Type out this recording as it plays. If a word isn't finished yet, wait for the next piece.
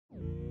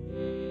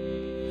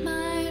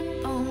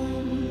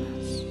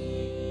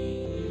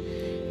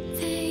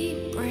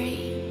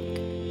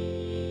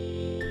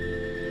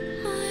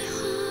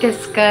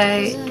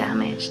Disco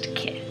Damaged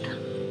Kid.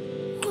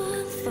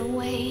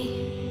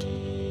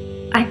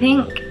 I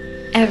think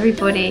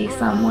everybody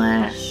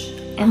somewhere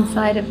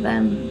inside of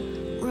them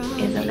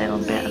is a little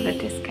bit of a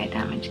disco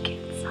damaged kid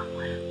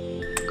somewhere.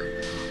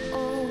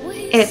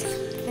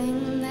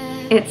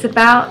 It's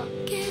about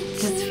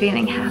just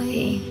feeling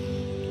happy.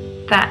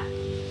 That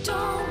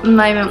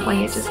moment where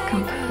you're just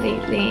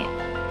completely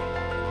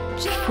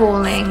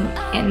falling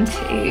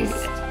into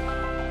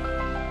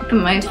the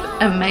most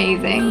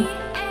amazing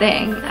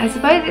thing. I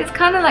suppose it's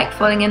kind of like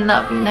falling in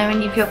love, you know,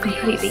 when you feel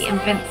completely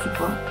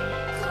invincible,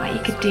 like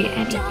you could do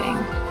anything,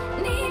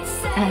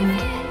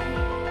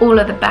 and all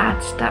of the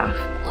bad stuff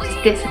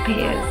just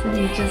disappears and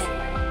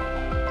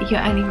you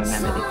only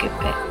remember the good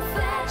bits.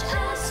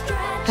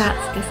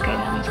 That's Disco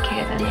Damaged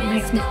Kid, and it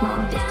makes me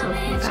smile just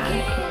talking about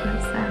it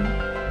because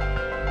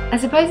I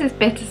suppose it's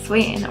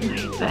bittersweet in a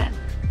way, but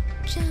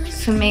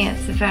for me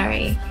it's a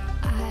very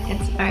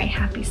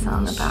happy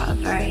song about a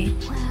very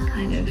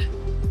kind of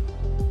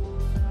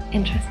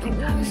interesting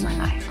time in my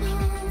life.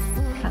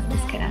 That's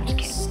Disco Damaged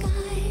Kid.